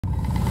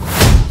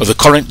The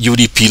current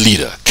UDP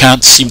leader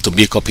can't seem to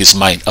make up his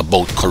mind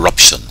about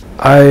corruption.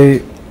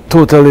 I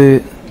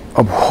totally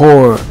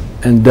abhor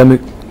endemic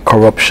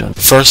corruption.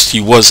 First,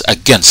 he was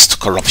against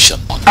corruption.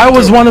 I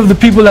was one of the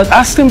people that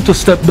asked him to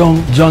step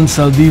down. John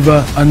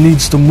Saldivar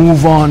needs to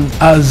move on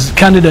as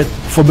candidate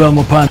for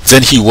Belmopan.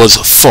 Then he was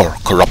for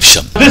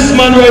corruption. This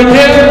man right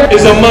here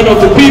is a man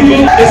of the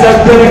people, is a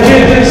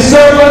dedicated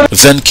servant.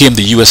 Then came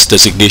the US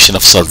designation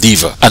of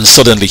Saldivar, and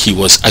suddenly he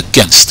was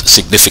against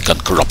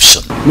significant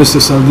corruption.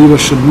 Mr. Saldivar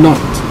should not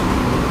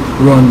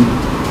run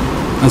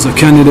as a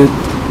candidate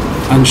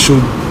and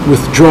should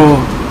withdraw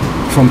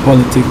from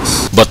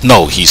politics. But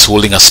now he's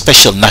holding a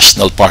special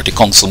National Party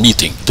Council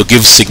meeting to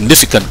give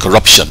significant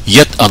corruption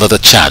yet another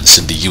chance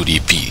in the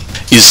UDP.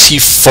 Is he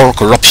for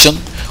corruption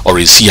or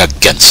is he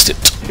against it?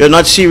 You're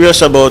not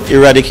serious about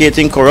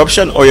eradicating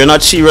corruption, or you're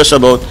not serious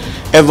about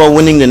ever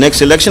winning the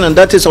next election, and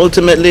that is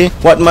ultimately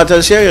what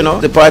matters here. You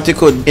know, the party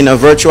could, in a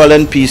virtual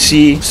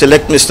NPC,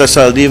 select Mr.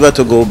 Saldivar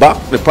to go back.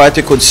 The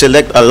party could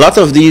select a lot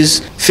of these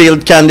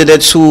failed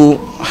candidates who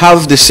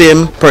have the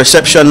same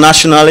perception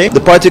nationally.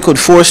 The party could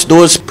force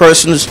those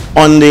persons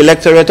on the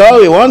electorate all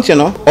we want, you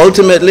know.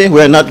 Ultimately,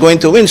 we're not going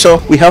to win,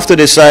 so we have to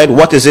decide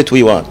what is it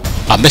we want.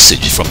 A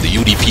message from the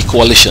UDP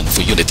Coalition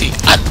for Unity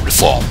and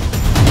Reform.